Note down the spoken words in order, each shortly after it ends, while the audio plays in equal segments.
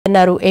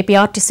అన్నారు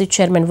APRTC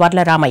chairman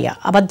Varla Ramayya.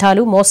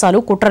 అబద్ధాలు, మోసాలు,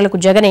 కుట్రలకు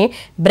జగనే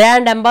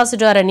బ్రాండ్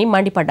అంబాసిడర్ అని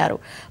మండిపడ్డారు.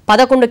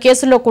 11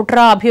 కేసుల్లో కుట్ర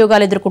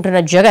అభియోగాలు ఎదుర్కొంటున్న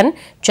జగన్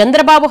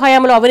చంద్రబాబు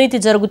హయాంలో అవినీతి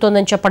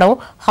జరుగుతోందని చెప్పడం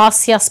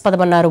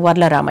హాస్యాస్పదమన్నారు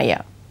వర్ల రామయ్య.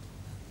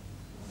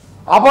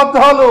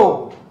 అబద్ధాలు,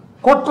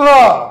 కుట్ర,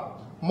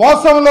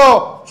 మోసంలో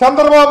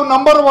చంద్రబాబు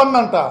నంబర్ 1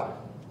 అంట.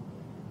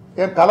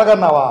 ఏం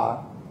కలగన్నావా?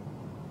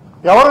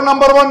 ఎవరు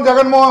నంబర్ 1?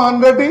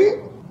 జగన్మోహన్ రెడ్డి.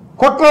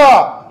 కుట్ర,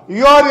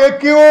 you are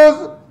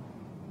accused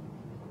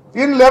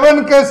in 11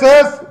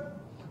 cases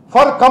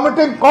for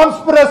committing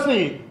conspiracy.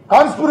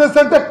 Conspiracy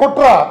అంటే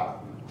కుట్ర.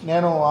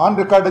 నేను ఆన్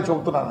రికార్డే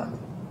చెబుతున్నానండి.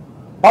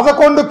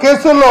 11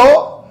 కేసుల్లో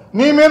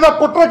నీ మీద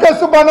కుట్ర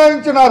కేసు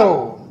బనాయించినారు.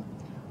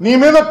 నీ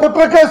మీద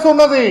కుట్ర కేసు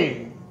ఉన్నది.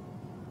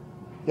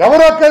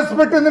 ఎవరో కేసు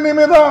పెట్టింది నీ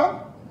మీద?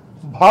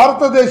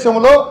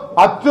 భారతదేశంలో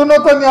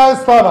అత్యున్నత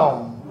న్యాయస్థానం.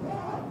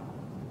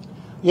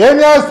 ఏ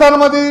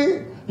న్యాయస్థానం అది?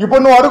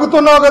 ఇప్పుడు నువ్వు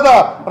అడుగుతున్నావు కదా,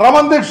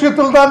 రమణ్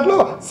దీక్షితుల దాంట్లో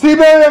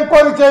సిబిఐ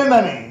ఎంక్వైరీ చేయండి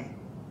అని.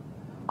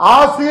 ఆ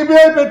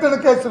సిబిఐ పెట్టిన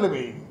కేసులు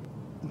ఇవి.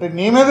 అంటే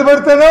నీ మీద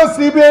పెడితేనే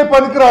సిబిఐ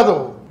పనికిరాదు.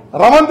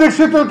 రమణ్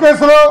దీక్షితుల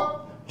కేసులో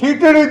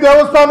టీటీడీ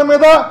దేవస్థానం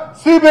మీద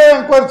సిబిఐ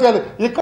ఎంక్వైరీ చేయాలి.